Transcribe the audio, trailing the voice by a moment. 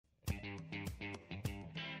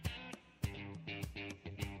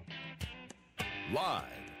Live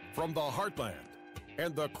from the heartland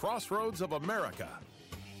and the crossroads of America,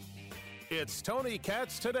 it's Tony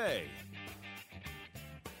Katz Today.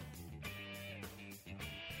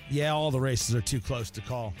 Yeah, all the races are too close to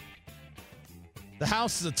call. The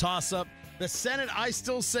House is a toss-up. The Senate, I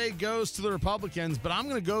still say, goes to the Republicans, but I'm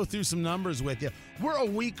going to go through some numbers with you. We're a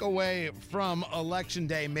week away from Election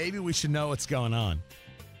Day. Maybe we should know what's going on.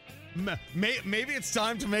 Maybe it's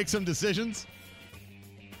time to make some decisions.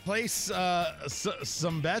 Place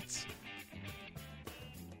some bets.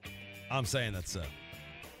 I'm saying that's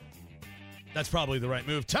probably the right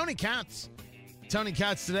move. Tony Katz. Tony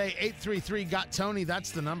Katz today, 833 got Tony. That's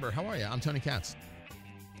the number. How are you? I'm Tony Katz.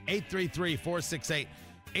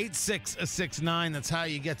 833-468-8669. That's how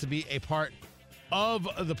you get to be a part of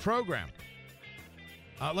the program.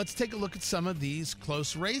 Let's take a look at some of these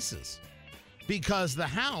close races, because the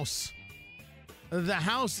House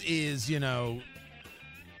is,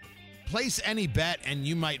 place any bet and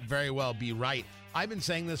you might very well be right. I've been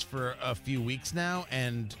saying this for a few weeks now,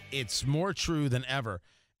 and it's more true than ever.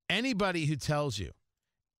 Anybody who tells you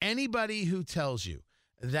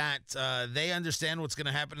that they understand what's going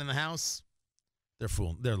to happen in the House, they're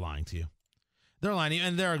fooling. They're lying to you. They're lying to you.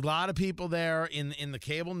 And there are a lot of people there in the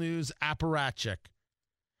cable news apparatchik.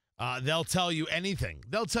 They'll tell you anything.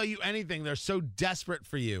 They're so desperate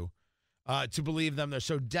for you to believe them. They're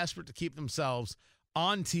so desperate to keep themselves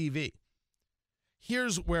on TV.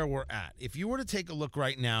 Here's where we're at. If you were to take a look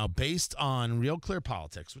right now, based on Real Clear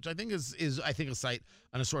Politics, which I think is a site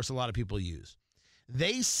and a source a lot of people use,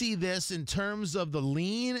 they see this in terms of the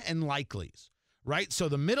lean and likelies, right? So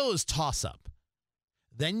the middle is toss-up.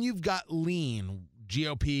 Then you've got lean,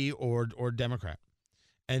 GOP or Democrat,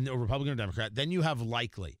 or Republican or Democrat. Then you have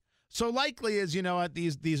likely. So likely is,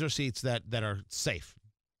 these are seats that are safe.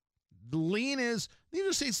 The lean is, these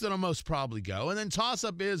are seats that'll most probably go. And then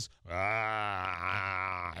toss-up is, no.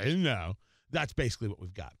 That's basically what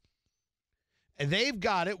we've got. And they've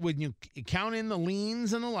got it, when you count in the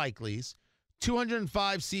leans and the likelies,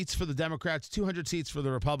 205 seats for the Democrats, 200 seats for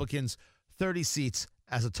the Republicans, 30 seats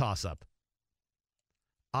as a toss-up.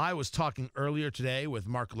 I was talking earlier today with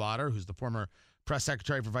Mark Lauder, who's the former press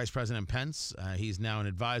secretary for Vice President Pence. He's now an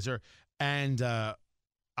advisor. And I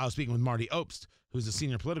was speaking with Marty Obst, who's a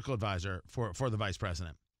senior political advisor for the vice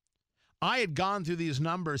president. I had gone through these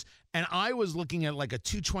numbers, and I was looking at like a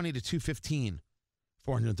 220 to 215,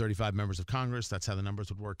 435 members of Congress. That's how the numbers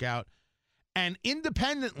would work out. And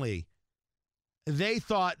independently, they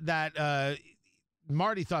thought that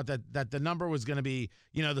Marty thought that the number was going to be,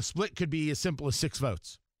 the split could be as simple as 6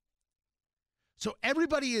 votes. So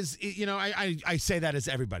everybody is, I say that as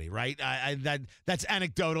everybody, right? That's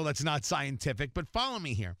anecdotal. That's not scientific. But follow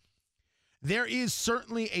me here. There is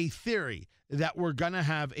certainly a theory that we're going to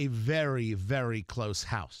have a very, very close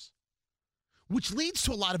House, which leads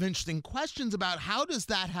to a lot of interesting questions about how does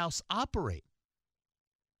that House operate?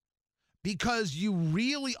 Because you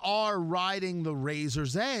really are riding the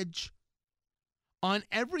razor's edge on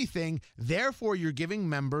everything. Therefore, you're giving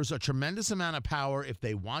members a tremendous amount of power if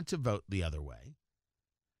they want to vote the other way,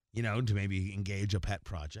 to maybe engage a pet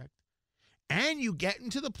project. And you get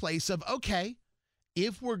into the place of, okay,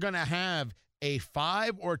 if we're going to have a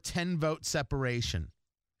 5 or 10 vote separation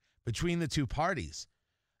between the two parties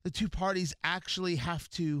actually have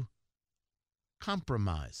to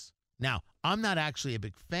compromise. Now, I'm not actually a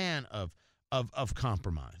big fan of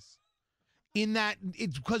compromise, in that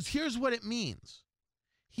because here's what it means.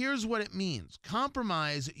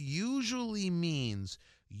 Compromise usually means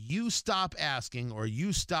you stop asking or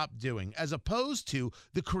you stop doing, as opposed to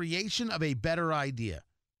the creation of a better idea.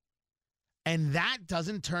 And that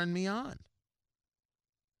doesn't turn me on.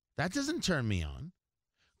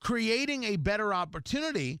 Creating a better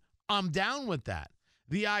opportunity, I'm down with that.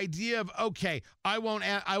 The idea of, okay,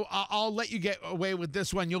 I'll let you get away with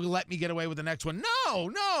this one. You'll let me get away with the next one.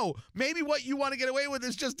 No. Maybe what you want to get away with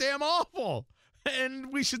is just damn awful.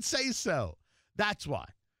 And we should say so. That's why.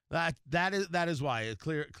 That is why.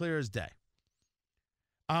 Clear as day.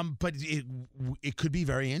 But it could be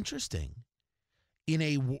very interesting in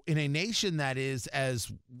a nation that is, as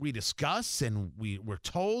we discuss and we're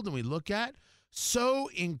told and we look at, so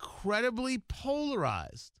incredibly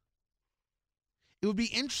polarized. It would be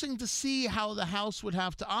interesting to see how the House would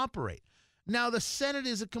have to operate. Now, the Senate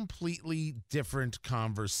is a completely different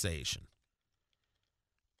conversation.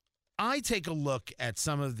 I take a look at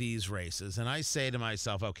some of these races and I say to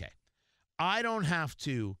myself, okay, I don't have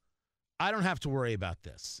to worry about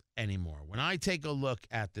this anymore. When I take a look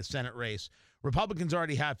at the Senate race, Republicans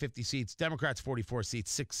already have 50 seats, Democrats 44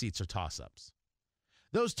 seats, 6 seats are toss-ups.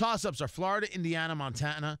 Those toss-ups are Florida, Indiana,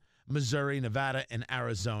 Montana, Missouri, Nevada, and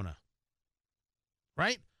Arizona.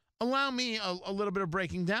 right? Allow me a little bit of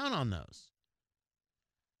breaking down on those.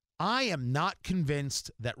 I am not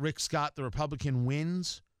convinced that Rick Scott, the Republican,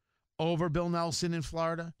 wins over Bill Nelson in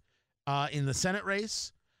Florida in the Senate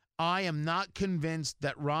race. I am not convinced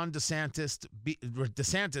that Ron DeSantis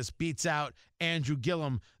beats out Andrew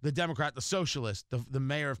Gillum, the Democrat, the socialist, the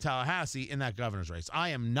mayor of Tallahassee, in that governor's race. I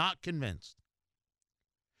am not convinced.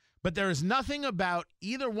 But there is nothing about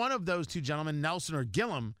either one of those two gentlemen, Nelson or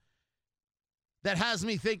Gillum, that has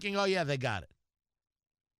me thinking, oh, yeah, they got it.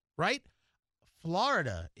 Right?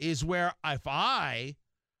 Florida is where, if I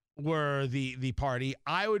were the party,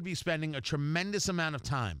 I would be spending a tremendous amount of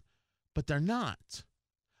time. But they're not.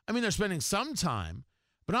 I mean, they're spending some time,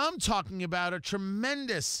 but I'm talking about a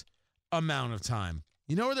tremendous amount of time.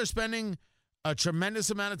 You know where they're spending a tremendous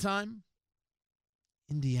amount of time?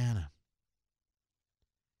 Indiana.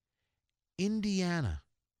 Indiana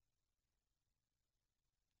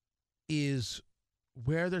is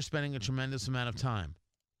where they're spending a tremendous amount of time.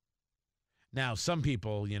 Now, some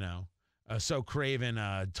people, so craven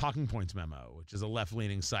Talking Points memo, which is a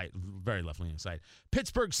left-leaning site, very left-leaning site.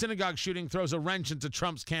 Pittsburgh synagogue shooting throws a wrench into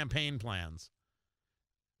Trump's campaign plans.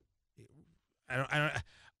 I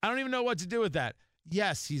don't even know what to do with that.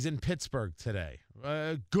 Yes, he's in Pittsburgh today.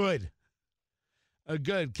 Good.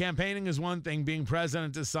 Good. Campaigning is one thing. Being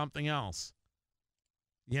president is something else.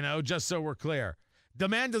 Just so we're clear. The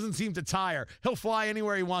man doesn't seem to tire. He'll fly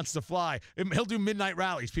anywhere he wants to fly. He'll do midnight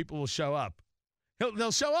rallies. People will show up.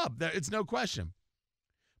 They'll show up. It's no question.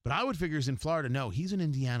 But I would figure he's in Florida. No, he's in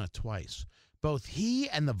Indiana twice. Both he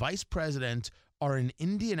and the vice president are in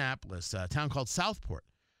Indianapolis, a town called Southport,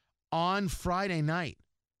 on Friday night.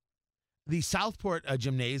 The Southport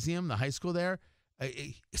gymnasium, the high school there,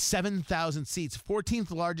 7,000 seats,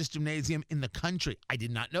 14th largest gymnasium in the country. I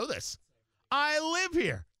did not know this. I live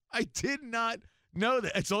here. I did not know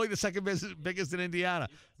that. It's only the second biggest in Indiana.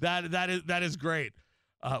 That is great.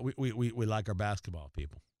 We like our basketball,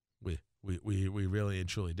 people. We really and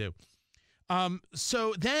truly do.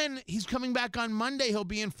 So then he's coming back on Monday. He'll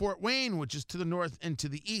be in Fort Wayne, which is to the north and to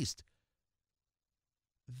the east.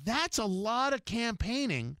 That's a lot of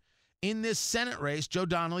campaigning in this Senate race. Joe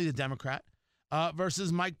Donnelly, the Democrat,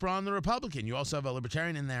 versus Mike Braun, the Republican. You also have a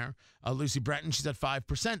Libertarian in there, Lucy Bretton. She's at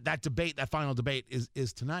 5%. That final debate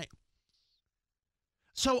is tonight.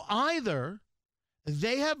 So either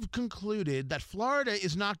they have concluded that Florida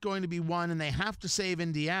is not going to be won and they have to save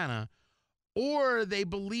Indiana, or they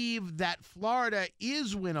believe that Florida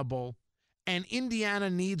is winnable and Indiana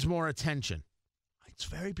needs more attention. It's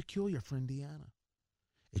very peculiar for Indiana.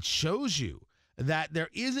 It shows you that there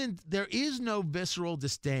is no visceral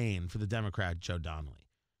disdain for the Democrat Joe Donnelly.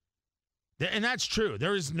 And that's true.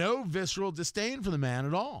 There is no visceral disdain for the man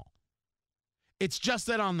at all. It's just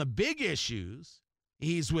that on the big issues,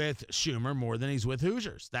 he's with Schumer more than he's with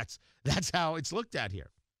Hoosiers. That's how it's looked at here.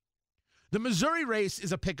 The Missouri race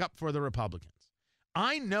is a pickup for the Republicans.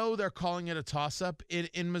 I know they're calling it a toss-up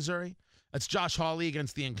in Missouri. That's Josh Hawley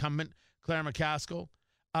against the incumbent, Claire McCaskill.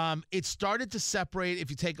 It started to separate, if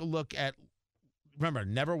you take a look at, remember,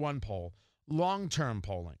 never one poll, long-term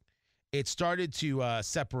polling. It started to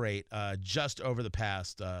separate just over the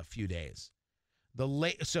past few days.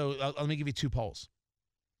 So let me give you two polls.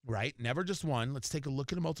 Right? Never just one. Let's take a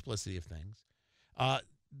look at a multiplicity of things.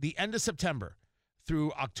 The end of September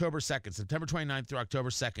through October 2nd, September 29th through October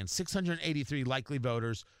 2nd, 683 likely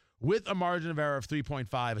voters with a margin of error of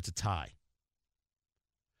 3.5. It's a tie.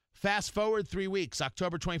 Fast forward 3 weeks,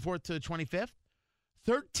 October 24th to the 25th,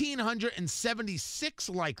 1,376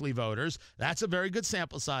 likely voters. That's a very good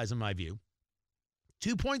sample size in my view.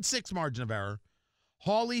 2.6 margin of error.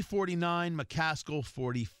 Hawley 49, McCaskill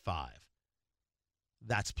 45.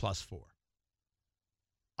 That's +4.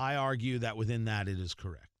 I argue that within that it is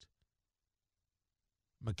correct.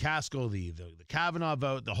 McCaskill, the Kavanaugh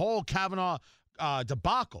vote, the whole Kavanaugh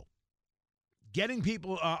debacle, getting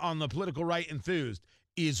people on the political right enthused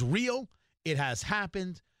is real. It has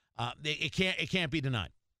happened. It can't be denied.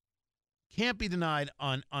 Can't be denied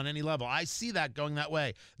on any level. I see that going that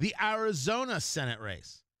way. The Arizona Senate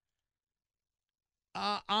race.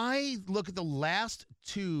 I look at the last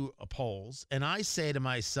two polls and I say to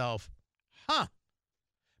myself,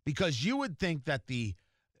 because you would think that the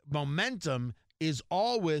momentum is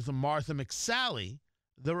all with Martha McSally,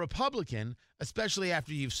 the Republican, especially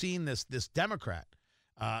after you've seen this Democrat,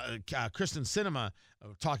 Kristen Sinema,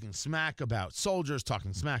 talking smack about soldiers,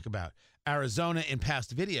 talking smack about Arizona in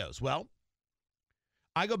past videos. Well,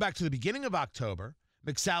 I go back to the beginning of October,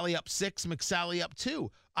 McSally up 6, McSally up 2.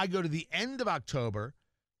 I go to the end of October,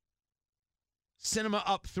 Sinema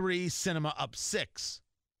up 3, Sinema up 6.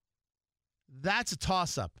 That's a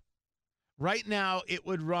toss-up. Right now, it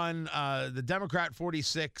would run the Democrat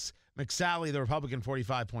 46, McSally, the Republican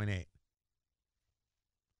 45.8.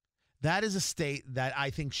 That is a state that I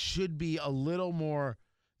think should be a little more,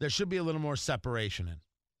 there should be a little more separation in.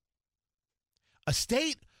 A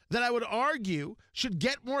state that I would argue should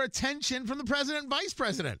get more attention from the president and vice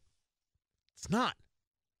president. It's not.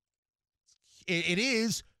 It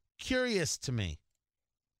is curious to me.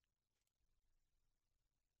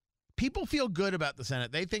 People feel good about the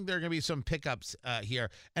Senate. They think there are going to be some pickups here.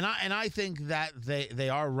 And I think that they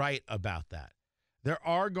are right about that. There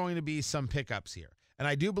are going to be some pickups here. And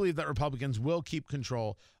I do believe that Republicans will keep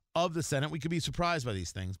control of the Senate. We could be surprised by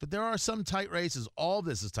these things. But there are some tight races. All of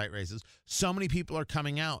this is tight races. So many people are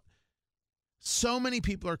coming out. So many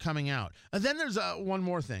people are coming out. And then there's one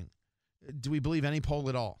more thing. Do we believe any poll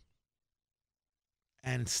at all?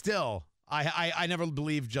 And still, I never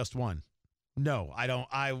believed just one. No, I don't.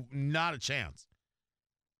 Not a chance.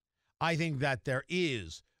 I think that there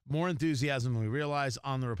is more enthusiasm than we realize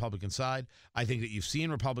on the Republican side. I think that you've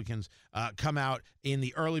seen Republicans come out in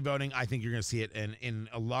the early voting. I think you're going to see it in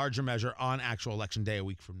a larger measure on actual election day a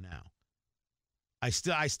week from now. I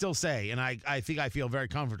still say, and I think I feel very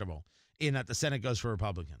comfortable in that the Senate goes for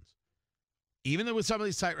Republicans. Even though with some of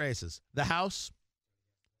these tight races, the House,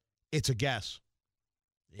 it's a guess.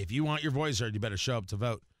 If you want your voice heard, you better show up to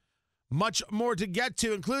vote. Much more to get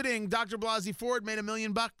to, including Dr. Blasey Ford made $1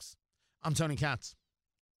 million. I'm Tony Katz.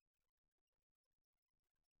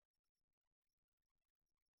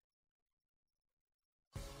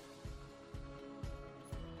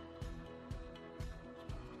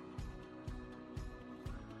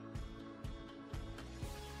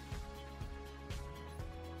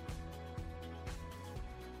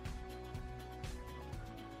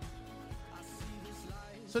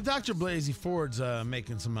 So Dr. Blasey Ford's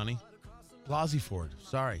making some money. Blasey Ford,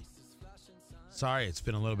 sorry, it's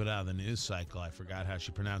been a little bit out of the news cycle. I forgot how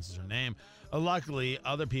she pronounces her name. Luckily,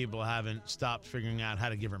 other people haven't stopped figuring out how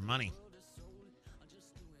to give her money.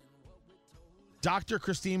 Dr.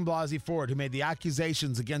 Christine Blasey Ford, who made the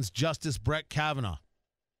accusations against Justice Brett Kavanaugh.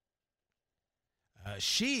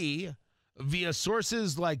 She, via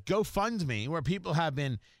sources like GoFundMe, where people have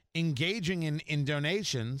been engaging in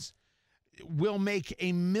donations, will make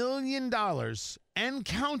 $1 million and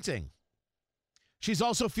counting. She's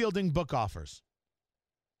also fielding book offers.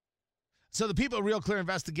 So the people at Real Clear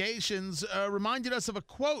Investigations reminded us of a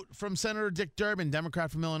quote from Senator Dick Durbin,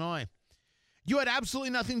 Democrat from Illinois. You had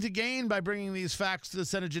absolutely nothing to gain by bringing these facts to the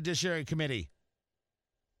Senate Judiciary Committee.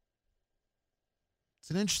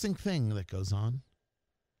 It's an interesting thing that goes on,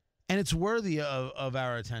 and it's worthy of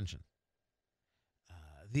our attention.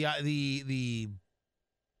 The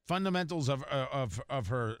fundamentals of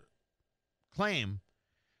her claim: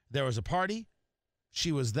 there was a party,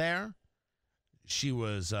 she was there, she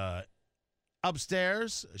was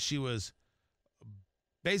upstairs, she was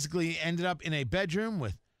basically ended up in a bedroom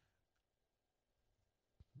with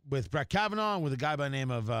Brett Kavanaugh and with a guy by the name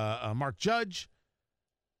of Mark Judge.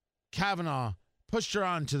 Kavanaugh pushed her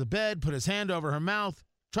onto the bed, put his hand over her mouth,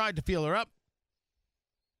 tried to feel her up.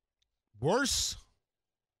 Worse,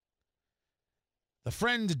 the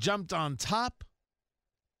friend jumped on top,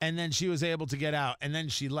 and then she was able to get out, and then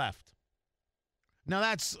she left. Now,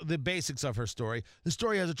 that's the basics of her story. The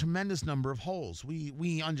story has a tremendous number of holes.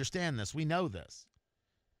 We understand this. We know this.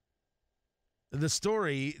 The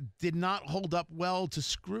story did not hold up well to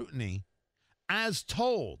scrutiny as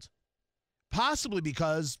told, possibly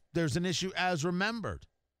because there's an issue as remembered.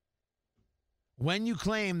 When you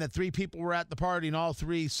claim that 3 people were at the party and all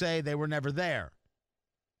 3 say they were never there,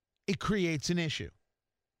 it creates an issue.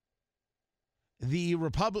 The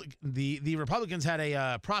Republicans had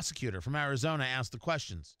a prosecutor from Arizona ask the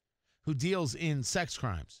questions who deals in sex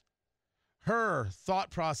crimes. Her thought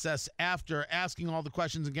process after asking all the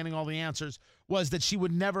questions and getting all the answers was that she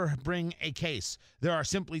would never bring a case. There are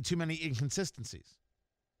simply too many inconsistencies.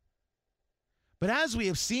 But as we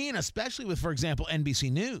have seen, especially with, for example,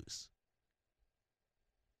 NBC News,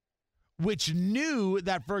 which knew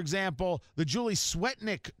that, for example, the Julie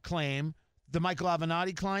Swetnick claim, the Michael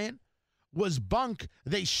Avenatti client, was bunk.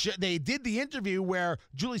 They did the interview where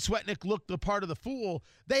Julie Swetnick looked the part of the fool.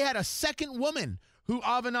 They had a second woman who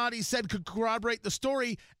Avenatti said could corroborate the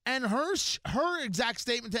story, and her exact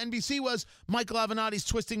statement to NBC was, Michael Avenatti's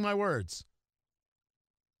twisting my words.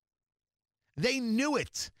 They knew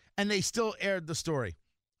it, and they still aired the story.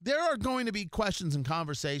 There are going to be questions and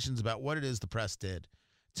conversations about what it is the press did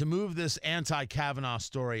to move this anti-Kavanaugh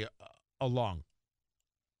story along.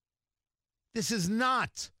 This is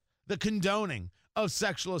not the condoning of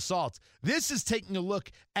sexual assault. This is taking a look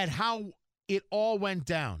at how it all went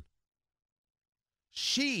down.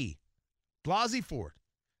 She Blasey Ford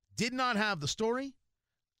did not have the story,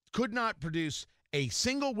 could not produce a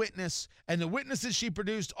single witness, and the witnesses she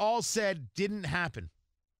produced all said didn't happen.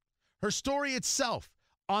 Her story itself,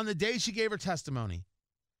 on the day she gave her testimony,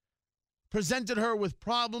 presented her with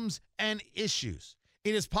problems and issues.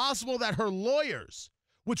 It is possible that her lawyers,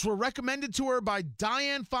 which were recommended to her by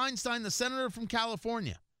Dianne Feinstein, the senator from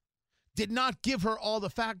California, did not give her all the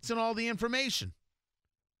facts and all the information.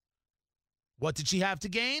 What did she have to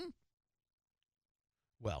gain?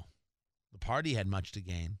 Well, the party had much to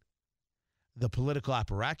gain. The political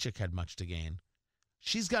apparatchik had much to gain.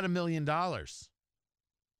 She's got $1 million.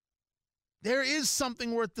 There is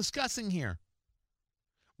something worth discussing here.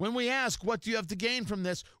 When we ask, what do you have to gain from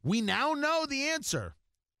this? We now know the answer.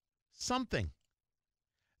 Something.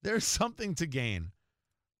 There's something to gain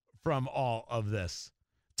from all of this.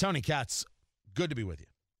 Tony Katz, good to be with you.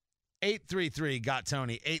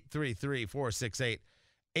 833-GOT-TONY,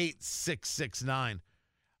 833-468-8669.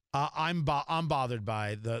 I'm bothered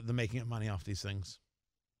by the making of money off these things.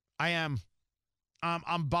 I am.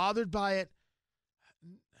 I'm bothered by it,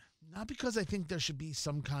 not because I think there should be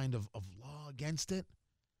some kind of law against it.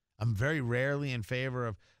 I'm very rarely in favor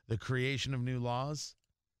of the creation of new laws.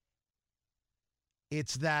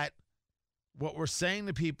 It's that what we're saying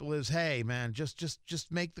to people is, hey, man,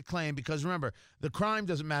 just make the claim, because remember, the crime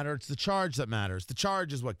doesn't matter. It's the charge that matters. The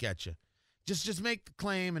charge is what gets you. Just make the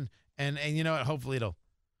claim, and you know what? Hopefully it'll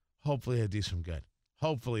do some good.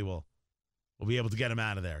 Hopefully we'll be able to get him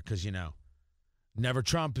out of there, because, you know, never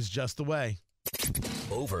Trump is just the way.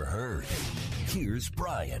 Overheard. Here's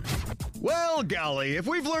Brian. Well, golly, if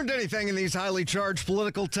we've learned anything in these highly charged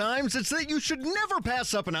political times, it's that you should never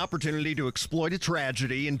pass up an opportunity to exploit a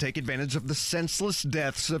tragedy and take advantage of the senseless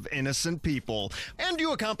deaths of innocent people. And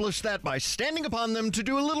you accomplish that by standing upon them to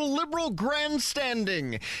do a little liberal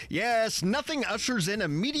grandstanding. Yes, nothing ushers in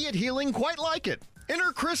immediate healing quite like it.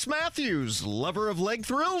 Enter Chris Matthews, lover of leg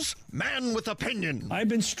thrills, man with opinion. I've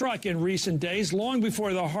been struck in recent days, long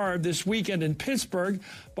before the horror of this weekend in Pittsburgh,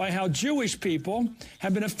 by how Jewish people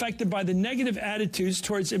have been affected by the negative attitudes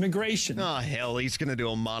towards immigration. Oh, hell, he's going to do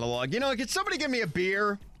a monologue. You know, could somebody give me a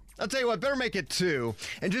beer? I'll tell you what, better make it 2.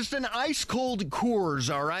 And just an ice-cold Coors,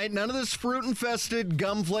 all right? None of this fruit-infested,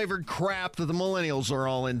 gum-flavored crap that the millennials are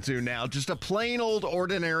all into now. Just a plain old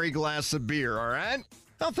ordinary glass of beer, all right?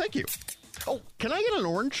 Oh, thank you. Oh, can I get an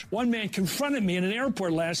orange? One man confronted me in an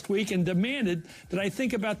airport last week and demanded that I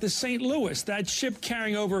think about the St. Louis, that ship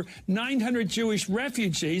carrying over 900 Jewish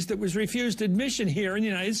refugees that was refused admission here in the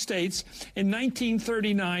United States in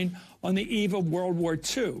 1939 on the eve of World War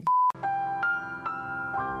II.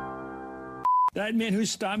 That man who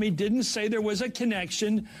stopped me didn't say there was a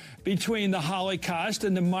connection between the Holocaust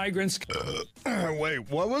and the migrants. Wait,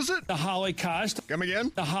 what was it? The Holocaust. Come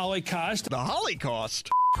again? The Holocaust. The Holocaust.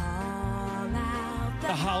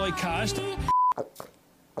 The Holocaust.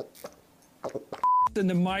 And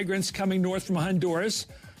the migrants coming north from Honduras.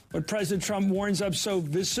 But President Trump warns up so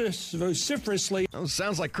vociferously. Oh,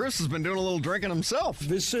 sounds like Chris has been doing a little drinking himself.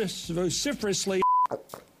 Vociferously.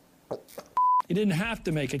 He didn't have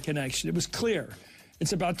to make a connection. It was clear.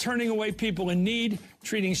 It's about turning away people in need,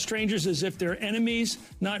 treating strangers as if they're enemies,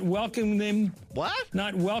 not welcoming them. What?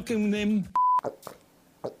 Not welcoming them.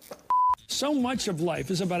 So much of life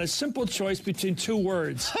is about a simple choice between 2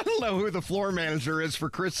 words. I don't know who the floor manager is for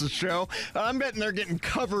Chris's show. I'm betting they're getting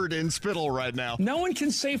covered in spittle right now. No one can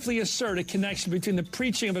safely assert a connection between the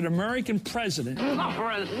preaching of an American president.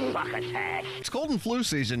 It's cold and flu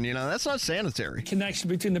season, you know. That's not sanitary. Connection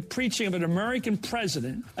between the preaching of an American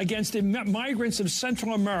president against the migrants of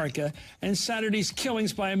Central America and Saturday's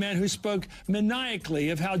killings by a man who spoke maniacally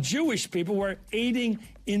of how Jewish people were aiding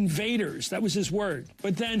invaders. That was his word.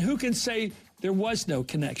 But then who can say there was no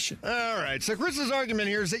connection? All right, so Chris's argument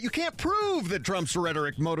here is that you can't prove that Trump's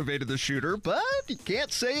rhetoric motivated the shooter, but you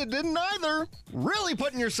can't say it didn't either. Really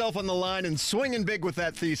putting yourself on the line and swinging big with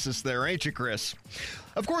that thesis there, ain't you, Chris?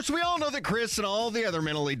 Of course, we all know that Chris and all the other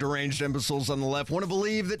mentally deranged imbeciles on the left want to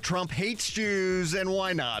believe that Trump hates Jews, and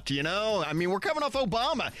why not, you know? I mean, we're coming off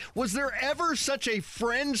Obama. Was there ever such a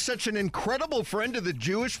friend, such an incredible friend to the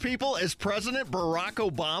Jewish people as President Barack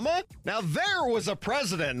Obama? Now, there was a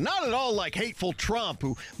president, not at all like hateful Trump,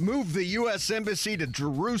 who moved the U.S. Embassy to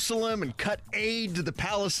Jerusalem and cut aid to the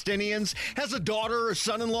Palestinians, has a daughter, a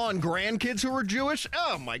son-in-law, and grandkids who are Jewish.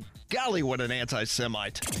 Oh, my golly, what an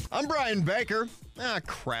anti-Semite. I'm Brian Baker. Ah,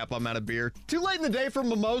 crap, I'm out of beer. Too late in the day for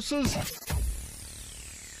mimosas?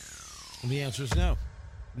 The answer is no.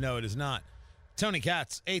 No, it is not. Tony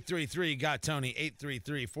Katz, 833-GOT-TONY,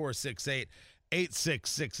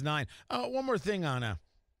 833-468-8669. One more thing on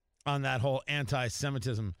that whole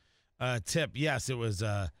anti-Semitism tip. Yes, it was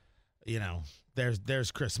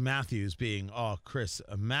there's Chris Matthews being all Chris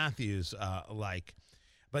Matthews like.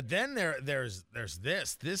 But then there's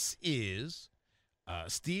this. This is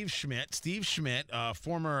Steve Schmidt. Steve Schmidt,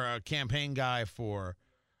 former campaign guy for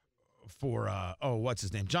what's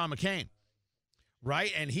his name? John McCain.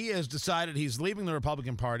 Right? And he has decided he's leaving the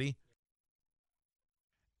Republican Party.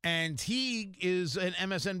 And he is an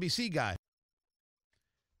MSNBC guy.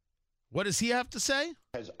 What does he have to say?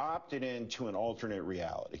 Has opted into an alternate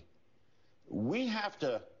reality. We have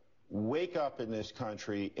to wake up in this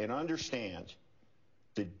country and understand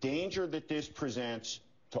the danger that this presents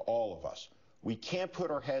to all of us. We can't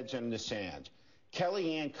put our heads in the sand.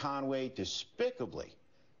 Kellyanne Conway despicably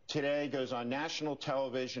today goes on national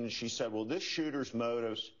television and she said, well, this shooter's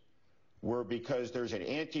motives were because there's an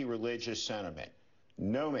anti-religious sentiment.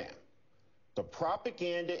 No, ma'am. The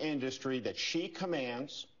propaganda industry that she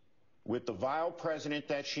commands with the vile president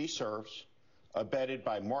that she serves, abetted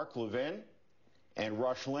by Mark Levin and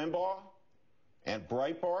Rush Limbaugh and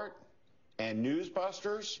Breitbart and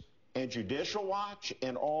Newsbusters and Judicial Watch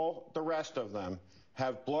and all the rest of them,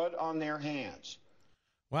 have blood on their hands.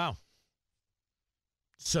 Wow.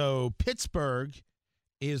 So Pittsburgh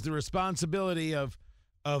is the responsibility of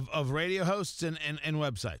radio hosts and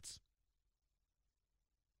websites.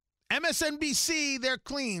 MSNBC, they're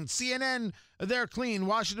clean. CNN, they're clean.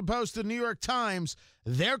 Washington Post, the New York Times,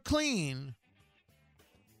 they're clean.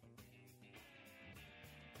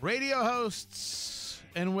 Radio hosts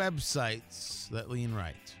and websites that lean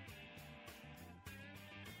right.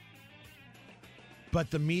 But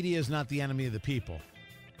the media is not the enemy of the people.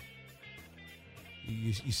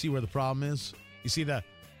 You see where the problem is? You see what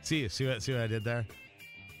I did there?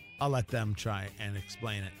 I'll let them try and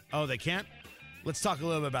explain it. Oh, they can't? Let's talk a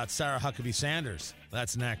little bit about Sarah Huckabee Sanders.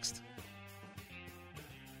 That's next.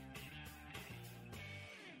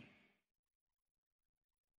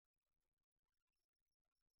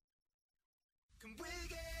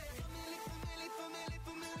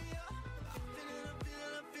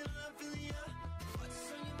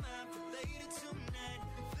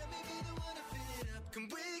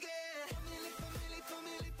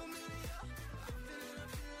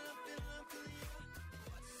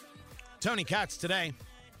 Tony Katz today.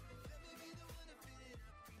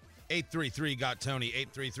 833-GOT-TONY,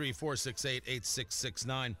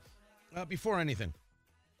 833-468-8669. Before anything,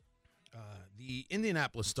 the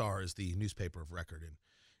Indianapolis Star is the newspaper of record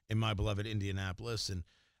in my beloved Indianapolis, and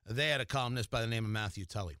they had a columnist by the name of Matthew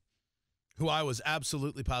Tully, who I was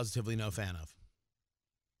absolutely positively no fan of.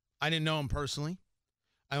 I didn't know him personally.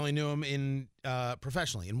 I only knew him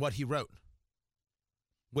professionally in what he wrote,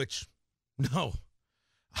 which, no,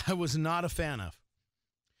 I was not a fan of.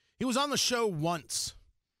 He was on the show once,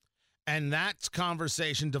 and that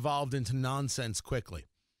conversation devolved into nonsense quickly.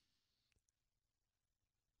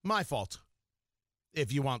 My fault,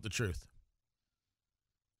 if you want the truth.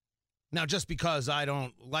 Now, just because I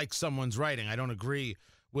don't like someone's writing, I don't agree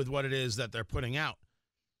with what it is that they're putting out,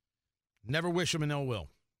 never wish them an ill will.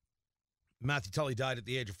 Matthew Tully died at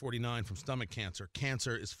the age of 49 from stomach cancer.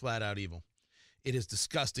 Cancer is flat out evil. It is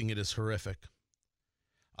disgusting. It is horrific.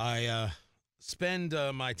 I spend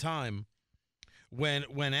my time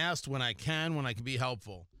when asked when I can be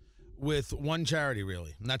helpful with one charity,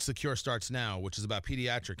 really, and that's The Cure Starts Now, which is about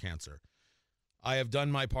pediatric cancer. I have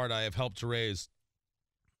done my part. I have helped to raise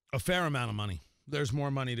a fair amount of money. There's more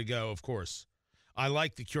money to go, of course. I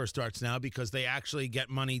like The Cure Starts Now because they actually get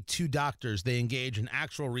money to doctors. They engage in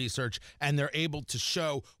actual research, and they're able to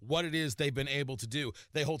show what it is they've been able to do.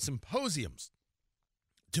 They hold symposiums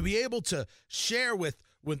to be able to share with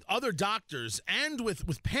other doctors and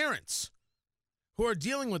with parents who are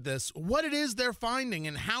dealing with this, what it is they're finding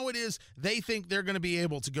and how it is they think they're going to be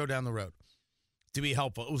able to go down the road to be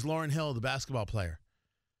helpful. It was Lauryn Hill, the basketball player,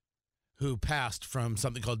 who passed from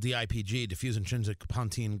something called DIPG, diffuse intrinsic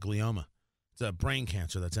pontine glioma. It's a brain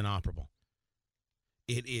cancer that's inoperable.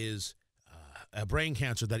 It is a brain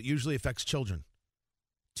cancer that usually affects children,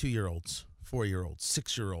 2-year-olds, 4-year-olds,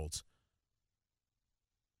 6-year-olds,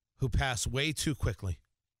 who pass way too quickly,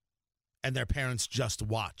 and their parents just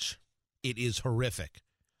watch. It is horrific.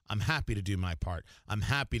 I'm happy to do my part. I'm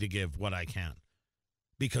happy to give what I can,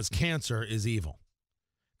 because cancer is evil.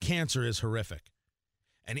 Cancer is horrific.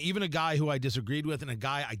 And even a guy who I disagreed with and a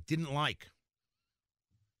guy I didn't like,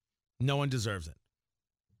 no one deserves it.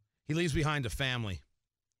 He leaves behind a family.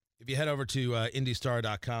 If you head over to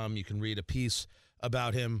IndyStar.com, you can read a piece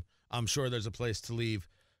about him. I'm sure there's a place to leave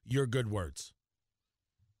your good words.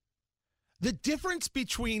 The difference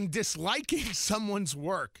between disliking someone's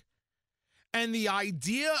work and the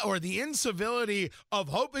idea or the incivility of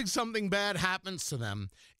hoping something bad happens to them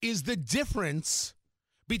is the difference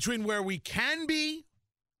between where we can be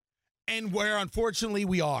and where, unfortunately,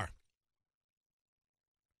 we are.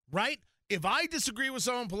 Right? If I disagree with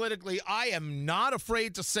someone politically, I am not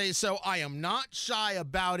afraid to say so. I am not shy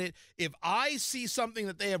about it. If I see something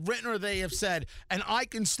that they have written or they have said, and I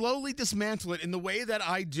can slowly dismantle it in the way that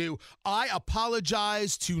I do, I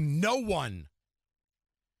apologize to no one.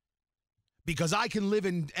 Because I can live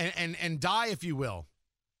and die, if you will.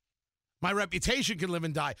 My reputation can live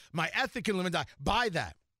and die. My ethic can live and die by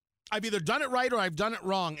that. I've either done it right or I've done it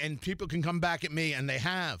wrong, and people can come back at me, and they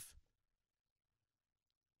have.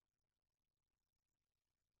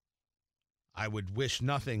 I would wish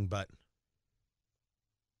nothing but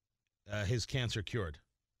his cancer cured.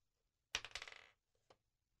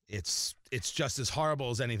 It's just as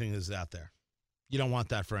horrible as anything that's out there. You don't want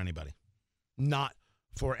that for anybody. Not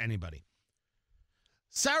for anybody.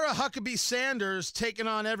 Sarah Huckabee Sanders taking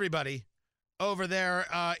on everybody over there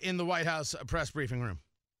in the White House press briefing room.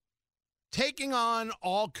 Taking on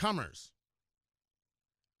all comers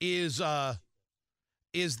is the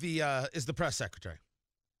press secretary.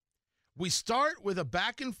 We start with a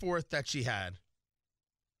back and forth that she had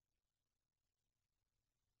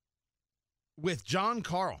with John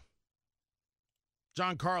Karl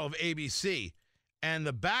of ABC. And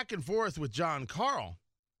the back and forth with John Karl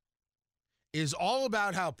is all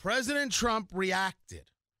about how President Trump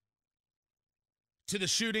reacted to the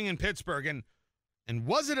shooting in Pittsburgh. And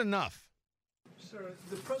was it enough? Sir,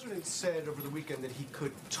 the president said over the weekend that he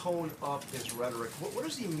could tone up his rhetoric. What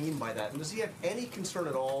does he mean by that? And does he have any concern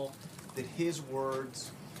at all that his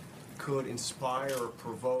words could inspire or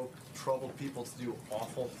provoke troubled people to do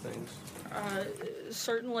awful things?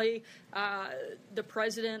 Certainly, the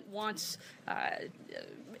president wants,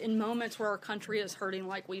 in moments where our country is hurting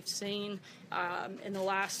like we've seen in the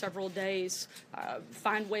last several days,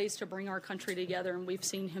 find ways to bring our country together, and we've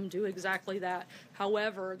seen him do exactly that.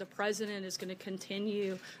 However, the president is going to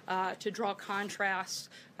continue to draw contrasts,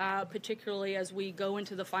 particularly as we go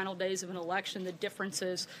into the final days of an election, the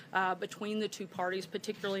differences between the two parties,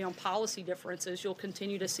 particularly on policy differences. You'll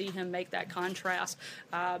continue to see him make that contrast.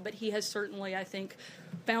 But he has certainly, I think,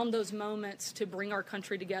 found those moments to bring our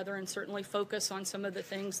country together and certainly focus on some of the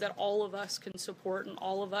things that all of us can support and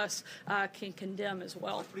all of us can condemn as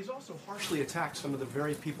well. But he's also harshly attacked some of the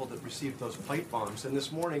very people that received those pipe bombs. And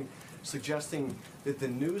this morning, suggesting that the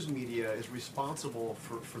news media is responsible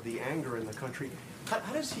for the anger in the country.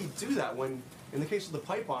 How does he do that when, in the case of the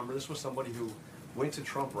pipe bomber, this was somebody who went to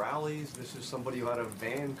Trump rallies. This is somebody who had a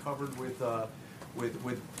van covered with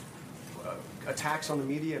attacks on the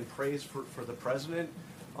media and praise for the president.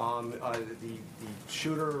 The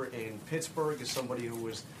shooter in Pittsburgh is somebody who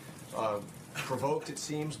was provoked, it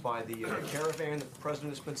seems, by the caravan that the president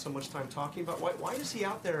has spent so much time talking about. Why is he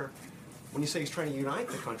out there? When you say he's trying to unite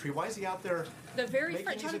the country, why is he out there making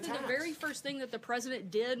these attacks? The very first thing that the president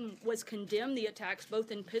did was condemn the attacks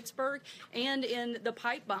both in Pittsburgh and in the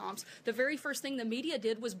pipe bombs. The very first thing the media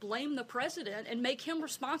did was blame the president and make him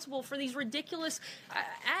responsible for these ridiculous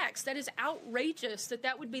acts. That is outrageous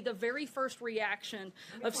that would be the very first reaction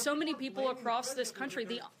of so many people across this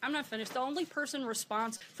country. I'm not finished. The only person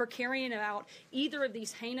responsible for carrying out either of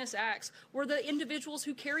these heinous acts were the individuals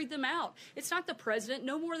who carried them out. It's not the president,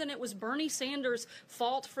 no more than it was Bernie Sanders'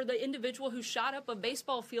 fault for the individual who shot up a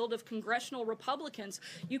baseball field of congressional Republicans.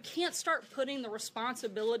 You can't start putting the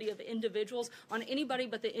responsibility of individuals on anybody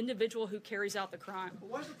but the individual who carries out the crime.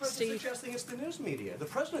 Why is the president suggesting it's the news media? The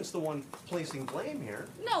president's the one placing blame here.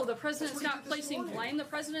 No, the president's not placing blame. The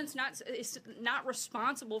president's not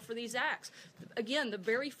responsible for these acts. Again, the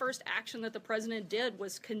very first action that the president did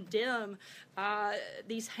was condemn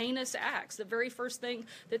these heinous acts. The very first thing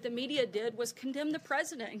that the media did was condemn the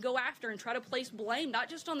president and go after and try to place blame, not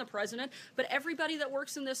just on the president, but everybody that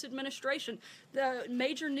works in this administration. The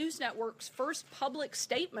major news network's first public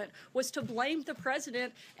statement was to blame the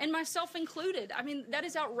president, and myself included. I mean, that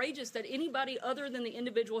is outrageous that anybody other than the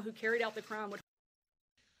individual who carried out the crime would.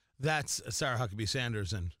 That's Sarah Huckabee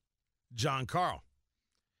Sanders and John Karl.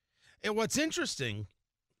 And what's interesting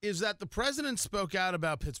is that the president spoke out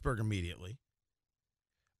about Pittsburgh immediately.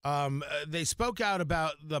 They spoke out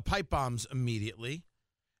about the pipe bombs immediately,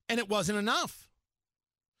 and it wasn't enough.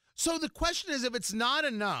 So the question is, if it's not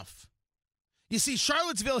enough, you see,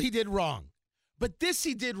 Charlottesville, he did wrong, but this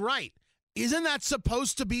he did right. Isn't that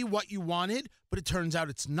supposed to be what you wanted? But it turns out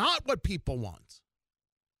it's not what people want,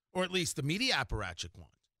 or at least the media apparatchik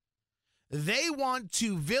want. They want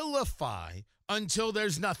to vilify until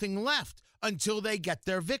there's nothing left, until they get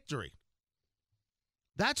their victory.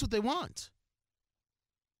 That's what they want.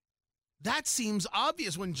 That seems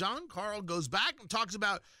obvious when John Karl goes back and talks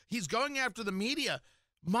about he's going after the media.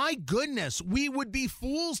 My goodness, we would be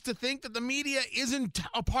fools to think that the media isn't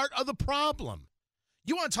a part of the problem.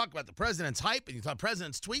 You want to talk about the president's hype and you thought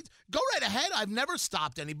president's tweets? Go right ahead. I've never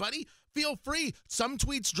stopped anybody. Feel free. Some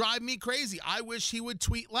tweets drive me crazy. I wish he would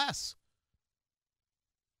tweet less.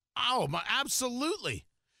 Oh, absolutely.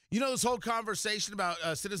 You know this whole conversation about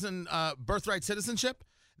birthright citizenship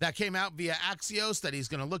that came out via Axios that he's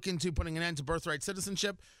going to look into putting an end to birthright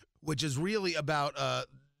citizenship, which is really about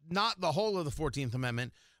not the whole of the 14th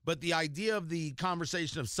Amendment, but the idea of the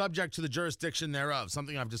conversation of subject to the jurisdiction thereof,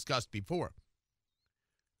 something I've discussed before.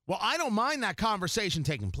 Well, I don't mind that conversation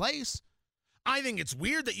taking place. I think it's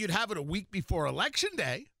weird that you'd have it a week before Election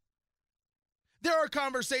Day. There are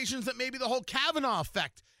conversations that maybe the whole Kavanaugh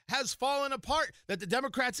effect has fallen apart, that the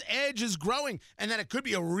Democrats' edge is growing, and that it could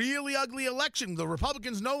be a really ugly election. The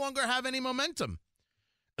Republicans no longer have any momentum.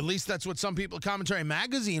 At least that's what some people at Commentary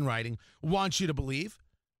Magazine writing want you to believe.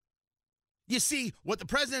 You see, what the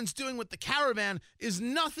president's doing with the caravan is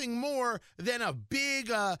nothing more than a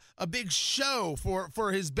big show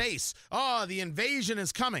for his base. Oh, the invasion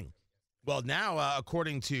is coming. Well, now,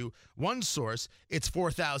 according to one source, it's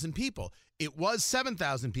 4,000 people. It was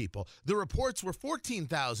 7,000 people. The reports were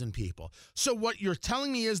 14,000 people. So what you're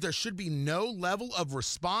telling me is there should be no level of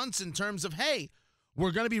response in terms of, hey,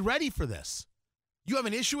 we're going to be ready for this. You have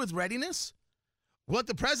an issue with readiness? What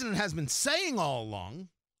the president has been saying all along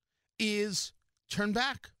is turn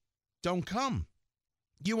back. Don't come.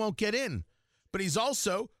 You won't get in. But he's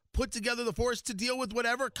also put together the force to deal with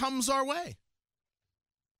whatever comes our way.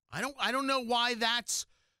 I don't know why that's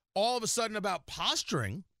all of a sudden about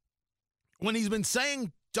posturing when he's been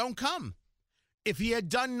saying don't come. If he had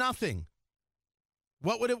done nothing,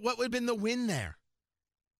 what would have been the win there?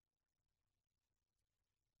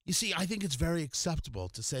 You see, I think it's very acceptable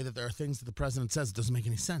to say that there are things that the president says that doesn't make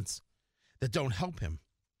any sense, that don't help him.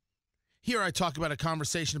 Here I talk about a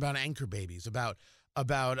conversation about anchor babies, about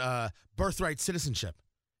birthright citizenship.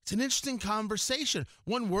 It's an interesting conversation,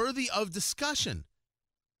 one worthy of discussion.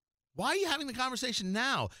 Why are you having the conversation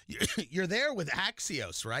now? You're there with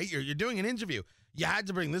Axios, right? You're doing an interview. You had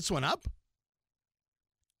to bring this one up?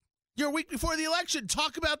 You're a week before the election.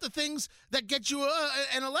 Talk about the things that get you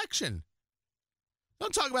an election.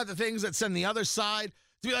 Don't talk about the things that send the other side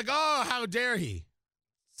to be like, oh, how dare he?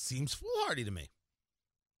 Seems foolhardy to me.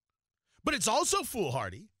 But it's also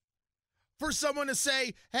foolhardy for someone to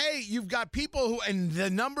say, hey, you've got people who, and the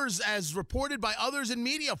numbers as reported by others in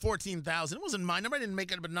media, 14,000. It wasn't my number. I didn't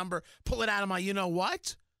make up a number, pull it out of my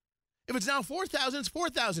you-know-what. If it's now 4,000, it's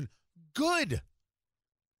 4,000. Good.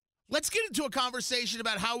 Let's get into a conversation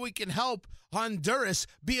about how we can help Honduras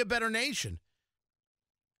be a better nation.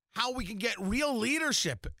 How we can get real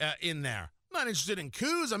leadership in there. I'm not interested in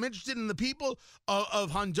coups. I'm interested in the people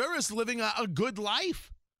of Honduras living a good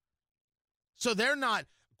life. So they're not,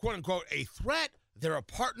 quote unquote, a threat. They're a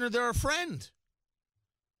partner. They're a friend.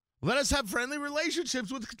 Let us have friendly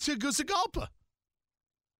relationships with Tegucigalpa.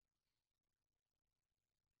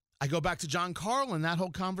 I go back to John Carl and that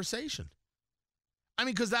whole conversation. I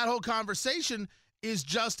mean, because that whole conversation is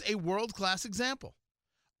just a world-class example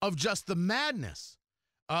of just the madness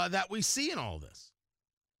that we see in all this.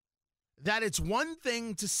 That it's one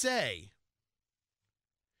thing to say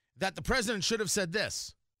that the president should have said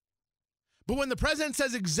this. But when the president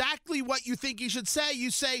says exactly what you think he should say, you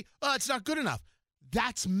say, oh, it's not good enough.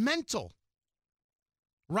 That's mental.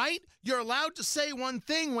 Right? You're allowed to say one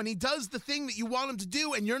thing when he does the thing that you want him to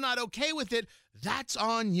do and you're not okay with it. That's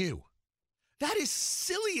on you. That is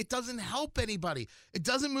silly. It doesn't help anybody. It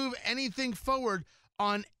doesn't move anything forward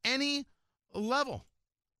on any level.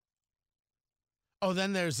 Oh,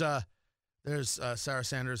 then there's Sarah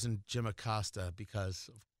Sanders and Jim Acosta, because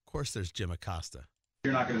of course there's Jim Acosta.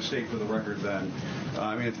 You're not going to state for the record then,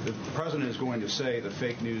 if the president is going to say the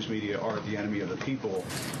fake news media are the enemy of the people,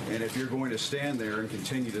 and if you're going to stand there and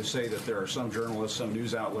continue to say that there are some journalists, some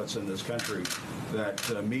news outlets in this country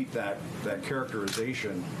that meet that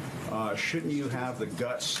characterization, shouldn't you have the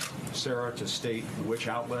guts, Sarah, to state which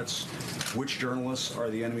outlets, which journalists are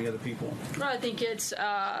the enemy of the people? Well, I think it's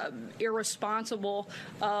irresponsible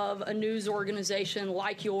of a news organization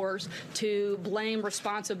like yours to blame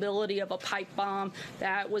responsibility of a pipe bomb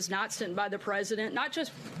that was not sent by the president. Not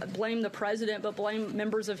just blame the president, but blame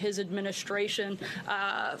members of his administration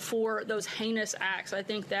for those heinous acts. I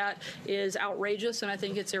think that is outrageous, and I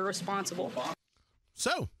think it's irresponsible.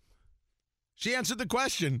 So, she answered the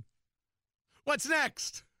question. What's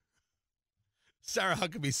next? Sarah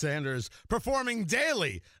Huckabee Sanders performing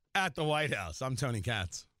daily at the White House. I'm Tony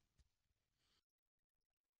Katz.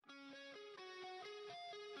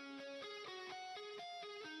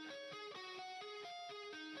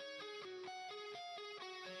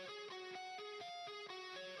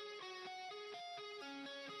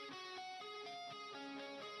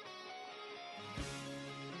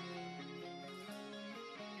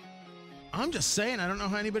 I'm just saying, I don't know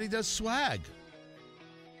how anybody does swag.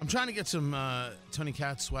 I'm trying to get some Tony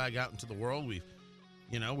Katz swag out into the world. We've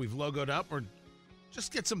logoed up, or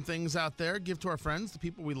just get some things out there, give to our friends, the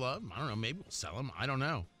people we love. I don't know, maybe we'll sell them. I don't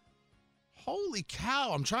know. Holy cow,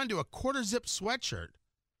 I'm trying to do a quarter zip sweatshirt.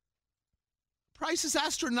 Price is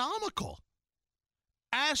astronomical.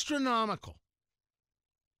 Astronomical.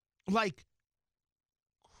 Like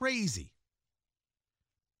crazy.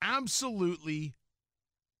 Absolutely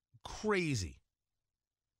crazy.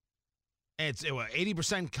 It's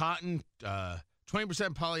 80% cotton, 20%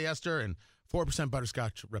 polyester, and 4%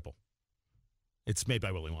 butterscotch ripple. It's made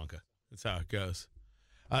by Willy Wonka. That's how it goes.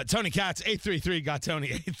 Tony Katz, 833-GOT-TONY,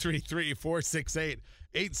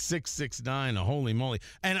 833-468-8669. Holy moly.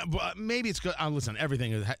 And maybe it's good. Listen,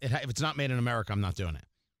 everything, if it's not made in America, I'm not doing it.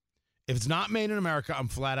 If it's not made in America, I'm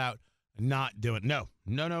flat out not doing it. No.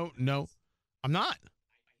 I'm not.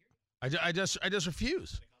 I just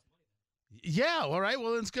refuse. Yeah, all right.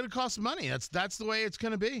 Well, it's going to cost money. That's the way it's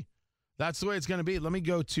going to be. That's the way it's going to be. Let me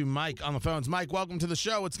go to Mike on the phones. Mike, welcome to the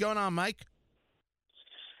show. What's going on, Mike?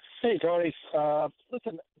 Hey, Tony.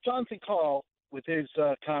 Listen, Jonathan Call, with his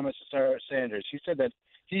comments to Sarah Sanders, he said that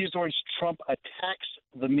he used the words Trump attacks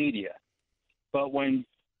the media. But when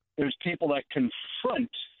there's people that confront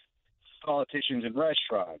politicians in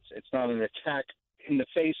restaurants, it's not an attack in the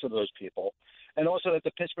face of those people. And also that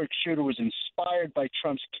the Pittsburgh shooter was inspired by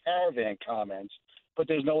Trump's caravan comments, but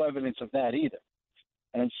there's no evidence of that either.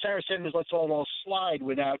 And Sarah Sanders lets all slide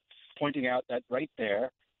without pointing out that right there,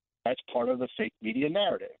 that's part of the fake media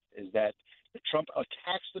narrative, is that Trump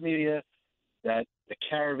attacks the media, that the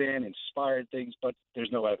caravan inspired things, but there's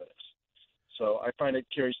no evidence. So I find it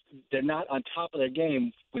curious. They're not on top of their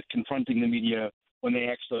game with confronting the media when they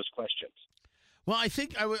ask those questions. Well, I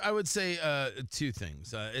think I would say two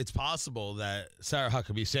things. It's possible that Sarah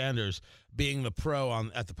Huckabee Sanders, being the pro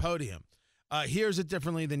at the podium, hears it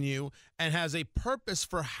differently than you and has a purpose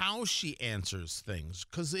for how she answers things.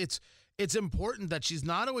 Because it's important that she's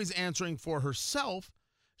not always answering for herself.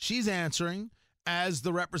 She's answering as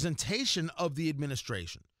the representation of the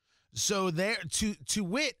administration. So there, to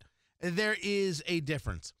wit, there is a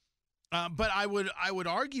difference. But I would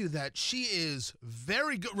argue that she is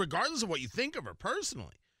very good, regardless of what you think of her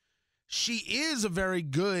personally. She is very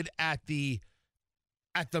good at the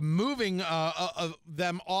moving of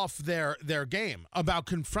them off their game, about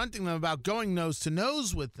confronting them, about going nose to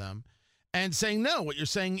nose with them, and saying, no, what you're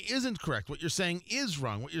saying isn't correct. What you're saying is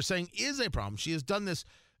wrong. What you're saying is a problem. She has done this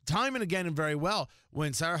time and again and very well.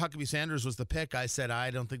 When Sarah Huckabee Sanders was the pick, I said,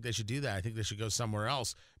 I don't think they should do that. I think they should go somewhere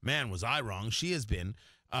else. Man, was I wrong. She has been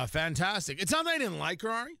fantastic. It's not that I didn't like her,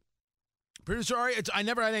 Ari. Producer Ari, I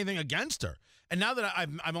never had anything against her. And now that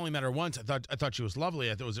I've only met her once, I thought she was lovely.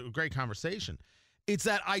 I thought it was a great conversation. It's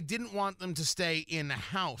that I didn't want them to stay in the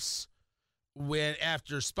house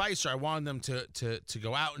after Spicer. I wanted them to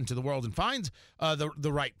go out into the world and find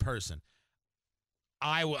the right person.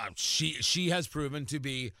 She has proven to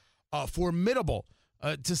be formidable,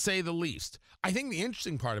 to say the least. I think the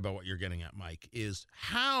interesting part about what you're getting at, Mike, is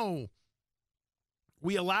how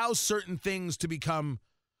we allow certain things to become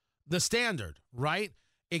the standard, right?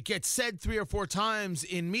 It gets said 3 or 4 times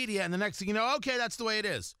in media, and the next thing you know, okay, that's the way it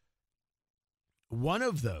is. One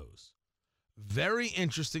of those very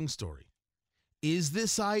interesting story is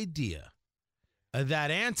this idea that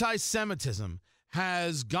anti-Semitism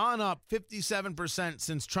has gone up 57%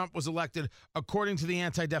 since Trump was elected, according to the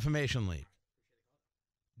Anti-Defamation League.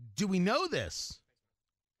 Do we know this?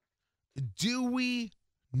 Do we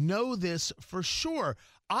know this for sure?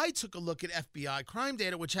 I took a look at FBI crime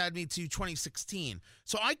data, which had me to 2016.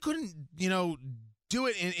 So I couldn't, do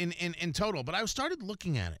it in total, but I started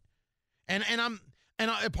looking at it. And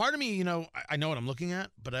part of me, I know what I'm looking at,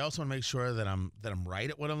 but I also want to make sure that I'm right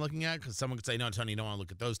at what I'm looking at, because someone could say, no, Tony, you don't want to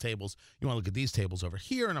look at those tables. You want to look at these tables over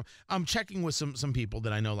here. And I'm checking with some people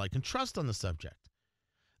that I know, like, and trust on the subject.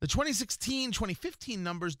 The 2016, 2015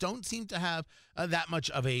 numbers don't seem to have that much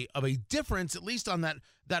of a difference, at least on that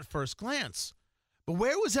first glance. But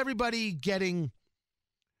where was everybody getting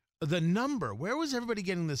the number? Where was everybody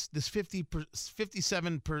getting this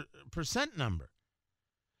 57% number?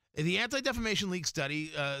 The Anti-Defamation League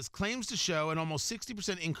study claims to show an almost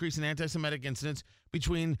 60% increase in anti-Semitic incidents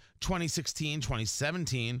between 2016 and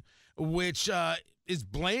 2017, which is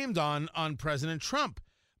blamed on President Trump.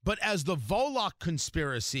 But as the Volokh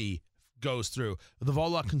conspiracy goes through, the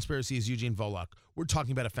Volokh conspiracy is Eugene Volokh. We're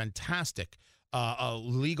talking about a fantastic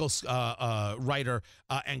legal writer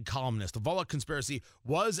and columnist. The Volokh conspiracy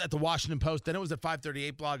was at the Washington Post, then it was at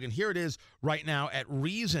 538 blog, and here it is right now at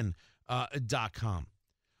Reason.com.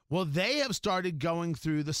 Well, they have started going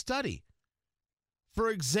through the study. For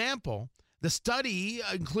example, The study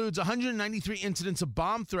includes 193 incidents of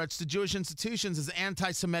bomb threats to Jewish institutions as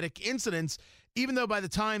anti-Semitic incidents, even though by the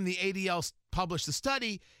time the ADL published the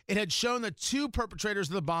study, it had shown that 2 perpetrators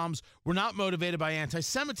of the bombs were not motivated by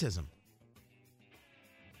anti-Semitism.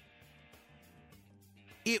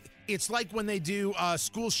 It's like when they do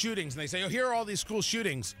school shootings, and they say, oh, here are all these school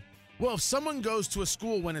shootings. Well, if someone goes to a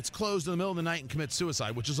school when it's closed in the middle of the night and commits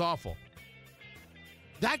suicide, which is awful,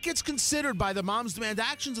 that gets considered by the Moms Demand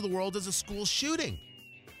Actions of the world as a school shooting.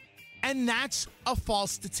 And that's a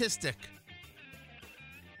false statistic.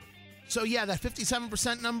 So, yeah, that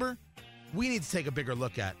 57% number, we need to take a bigger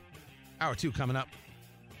look at. Hour 2 coming up.